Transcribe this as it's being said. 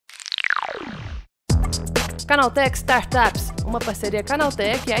Canaltech Startups, uma parceria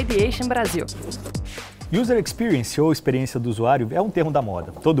Canaltech e Ideation Brasil. User Experience, ou experiência do usuário, é um termo da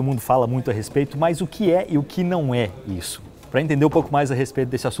moda. Todo mundo fala muito a respeito, mas o que é e o que não é isso? Para entender um pouco mais a respeito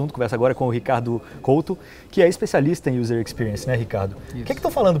desse assunto, conversa agora com o Ricardo Couto, que é especialista em User Experience, né, Ricardo? Isso. O que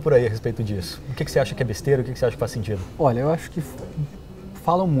estão falando por aí a respeito disso? O que você acha que é besteira, o que você acha que faz sentido? Olha, eu acho que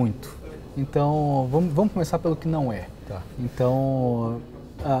falam muito. Então, vamos começar pelo que não é. Tá. Então,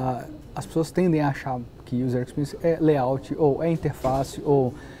 as pessoas tendem a achar que User Experience é layout, ou é interface,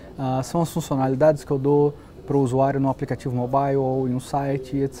 ou são as funcionalidades que eu dou para o usuário no aplicativo mobile ou em um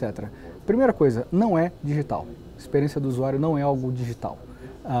site, etc. Primeira coisa, não é digital. A experiência do usuário não é algo digital.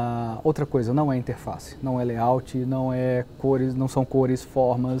 Outra coisa, não é interface, não é layout, não é cores, não são cores,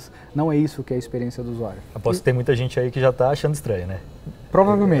 formas, não é isso que é a experiência do usuário. Aposto que tem muita gente aí que já está achando estranho, né?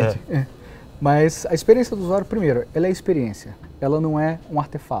 Provavelmente. Mas a experiência do usuário, primeiro, ela é experiência, ela não é um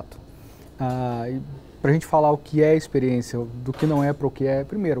artefato. Para a gente falar o que é experiência, do que não é para o que é,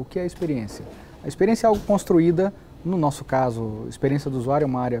 primeiro, o que é experiência? A experiência é algo construída, no nosso caso, a experiência do usuário é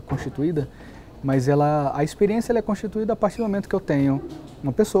uma área constituída, mas a experiência ela é constituída a partir do momento que eu tenho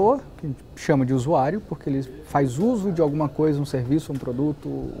uma pessoa, que chama de usuário, porque ele faz uso de alguma coisa, um serviço, um produto,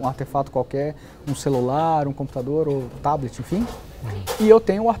 um artefato qualquer, um celular, um computador ou tablet, enfim, e eu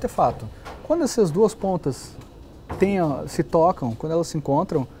tenho o artefato. Quando essas duas pontas se tocam, quando elas se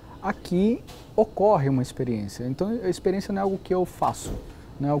encontram, aqui ocorre uma experiência. Então a experiência não é algo que eu faço,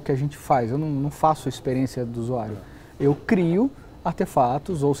 não é o que a gente faz, eu não faço a experiência do usuário. Eu crio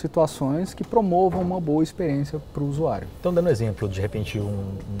artefatos ou situações que promovam uma boa experiência para o usuário. Então, dando exemplo, de repente,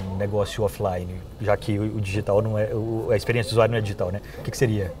 um negócio offline, já que o digital não é, a experiência do usuário não é digital, né? O que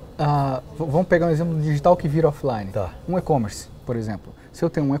seria? Vamos pegar um exemplo do digital que vira offline. Tá. Um e-commerce, por exemplo. Se eu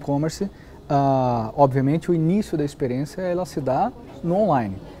tenho um e-commerce, obviamente o início da experiência ela se dá no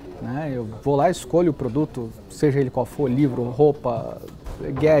online. Né? Eu vou lá, escolho o produto, seja ele qual for, livro, roupa,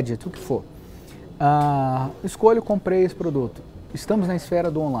 gadget, o que for. Escolho, comprei esse produto. Estamos na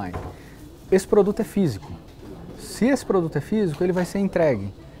esfera do online. Esse produto é físico. Se esse produto é físico, ele vai ser entregue.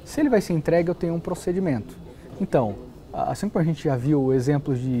 Se ele vai ser entregue, eu tenho um procedimento. Então, assim como a gente já viu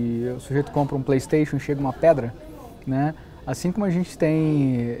exemplos de o sujeito compra um PlayStation e chega uma pedra, né? Assim como a gente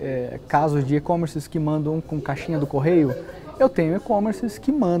tem casos de e-commerces que mandam com caixinha do correio, eu tenho e-commerces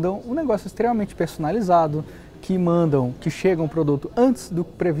que mandam um negócio extremamente personalizado, que chegam um produto antes do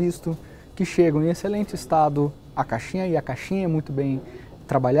previsto, que chegam em excelente estado a caixinha é muito bem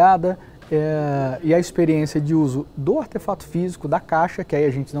trabalhada, e a experiência de uso do artefato físico, da caixa, que aí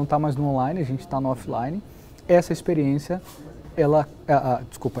a gente não está mais no online, a gente está no offline, essa experiência,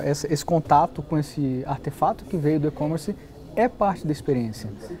 esse contato com esse artefato que veio do e-commerce é parte da experiência.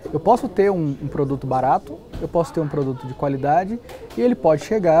 Eu posso ter um produto barato, eu posso ter um produto de qualidade e ele pode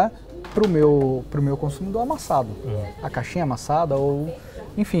chegar para o meu consumidor amassado. A caixinha amassada ou,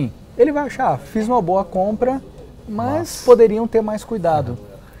 enfim, ele vai achar, fiz uma boa compra, mas poderiam ter mais cuidado.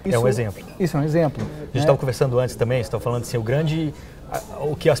 Isso é um exemplo. Isso é um exemplo. A gente estava conversando antes também, você estava falando assim,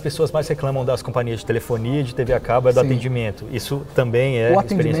 o que as pessoas mais reclamam das companhias de telefonia, de TV a cabo é do atendimento. Isso também é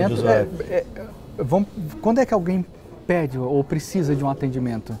experiência do usuário. Quando é que alguém pede ou precisa de um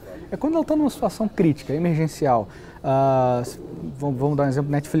atendimento? É quando ela está numa situação crítica, emergencial. Vamos dar um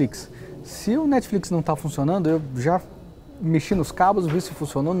exemplo, Netflix. Se o Netflix não está funcionando, eu já mexi nos cabos, vi se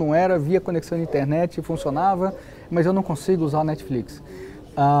funcionou, não era, via conexão de internet, funcionava, mas eu não consigo usar o Netflix.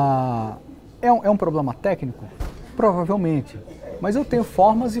 É um problema técnico? Provavelmente. Mas eu tenho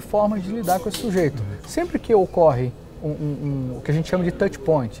formas e formas de lidar com esse sujeito. Sempre que ocorre o que a gente chama de touch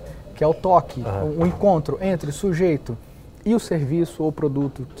point, que é o toque, um encontro entre o sujeito e o serviço ou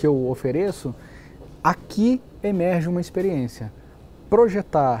produto que eu ofereço, aqui emerge uma experiência.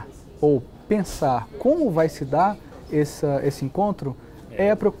 Projetar ou pensar como vai se dar esse encontro é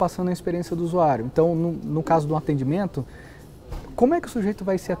a preocupação na experiência do usuário. Então, no caso do atendimento, como é que o sujeito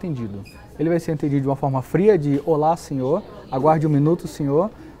vai ser atendido? Ele vai ser atendido de uma forma fria, de olá, senhor, aguarde um minuto, senhor.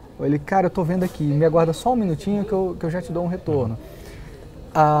 Ou ele, cara, eu estou vendo aqui, me aguarda só um minutinho que eu já te dou um retorno.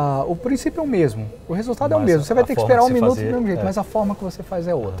 O princípio é o mesmo, o resultado é o mesmo. Você vai ter que esperar um minuto do mesmo jeito, mas a forma que você faz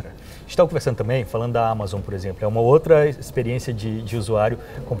é outra. A gente estava conversando também, falando da Amazon, por exemplo, é uma outra experiência de usuário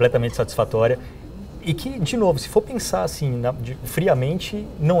completamente satisfatória. E que, de novo, se for pensar assim, friamente,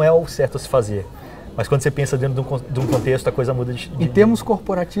 não é o certo a se fazer. Mas quando você pensa dentro de um contexto, a coisa muda Em termos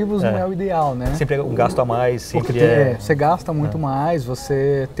corporativos, não é o ideal, né? Sempre é um gasto a mais, sempre você gasta muito mais,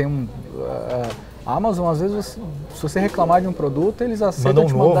 você tem a Amazon, às vezes, se você reclamar de um produto, eles aceitam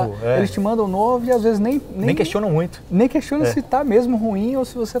te mandar. Eles te mandam um novo e às vezes nem questionam muito. Nem questionam se está mesmo ruim ou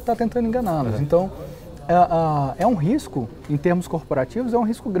se você está tentando enganá-los. Então, é um risco, em termos corporativos, é um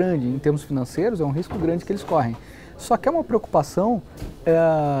risco grande, em termos financeiros, é um risco grande que eles correm. Só que é uma preocupação,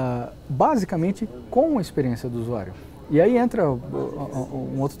 basicamente, com a experiência do usuário. E aí entra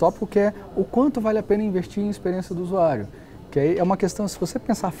um outro tópico que é o quanto vale a pena investir em experiência do usuário. Que aí é uma questão, se você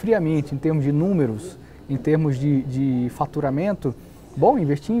pensar friamente em termos de números, em termos de faturamento, bom,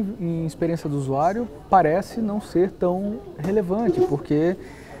 investir em experiência do usuário parece não ser tão relevante, porque,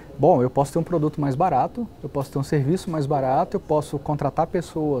 bom, eu posso ter um produto mais barato, eu posso ter um serviço mais barato, eu posso contratar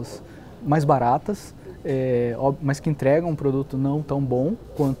pessoas mais baratas, mas que entregam um produto não tão bom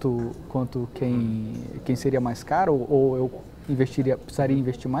quanto quem seria mais caro, ou eu precisaria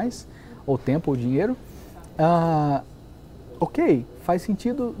investir mais, ou tempo ou dinheiro. Ok, faz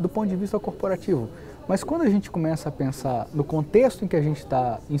sentido do ponto de vista corporativo, mas quando a gente começa a pensar no contexto em que a gente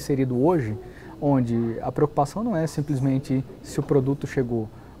está inserido hoje, onde a preocupação não é simplesmente se o produto chegou,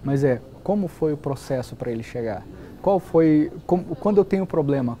 mas é como foi o processo para ele chegar. Quando eu tenho um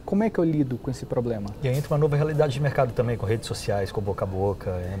problema, como é que eu lido com esse problema? E aí entra uma nova realidade de mercado também, com redes sociais, com boca a boca,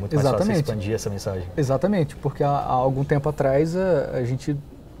 é muito mais fácil expandir essa mensagem. Exatamente, porque há algum tempo atrás a gente,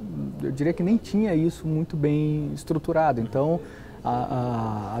 eu diria que nem tinha isso muito bem estruturado, então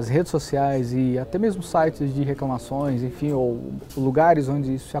as redes sociais e até mesmo sites de reclamações, enfim, ou lugares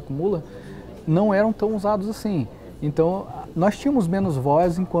onde isso se acumula, não eram tão usados assim. Então, nós tínhamos menos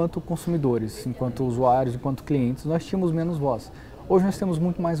voz enquanto consumidores, enquanto usuários, enquanto clientes, nós tínhamos menos voz. Hoje nós temos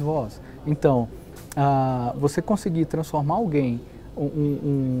muito mais voz. Então, você conseguir transformar alguém,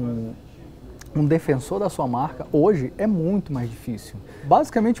 um defensor da sua marca, hoje é muito mais difícil.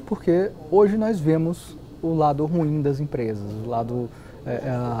 Basicamente porque hoje nós vemos o lado ruim das empresas, o lado,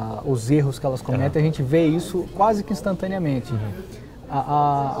 os erros que elas cometem, a gente vê isso quase que instantaneamente.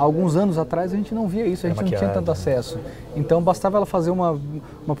 Há alguns anos atrás a gente não via isso, a gente não tinha tanto acesso. Então bastava ela fazer uma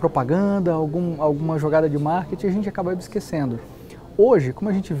propaganda, alguma jogada de marketing e a gente acabava esquecendo. Hoje, como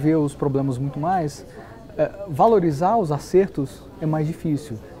a gente vê os problemas muito mais, valorizar os acertos é mais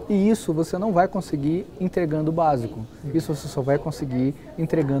difícil. E isso você não vai conseguir entregando o básico. Isso você só vai conseguir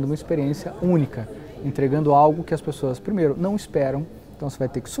entregando uma experiência única, entregando algo que as pessoas, primeiro, não esperam. Então você vai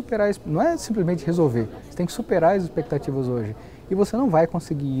ter que superar, não é simplesmente resolver, você tem que superar as expectativas hoje. E você não vai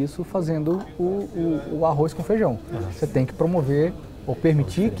conseguir isso fazendo o arroz com feijão. Você tem que promover ou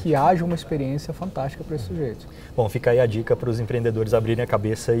permitir que haja uma experiência fantástica para esse sujeito. Bom, fica aí a dica para os empreendedores abrirem a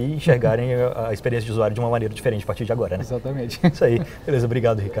cabeça e enxergarem a experiência de usuário de uma maneira diferente a partir de agora, né? Exatamente. Isso aí. Beleza,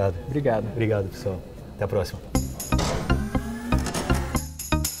 obrigado, Ricardo. Obrigado. Obrigado, pessoal. Até a próxima.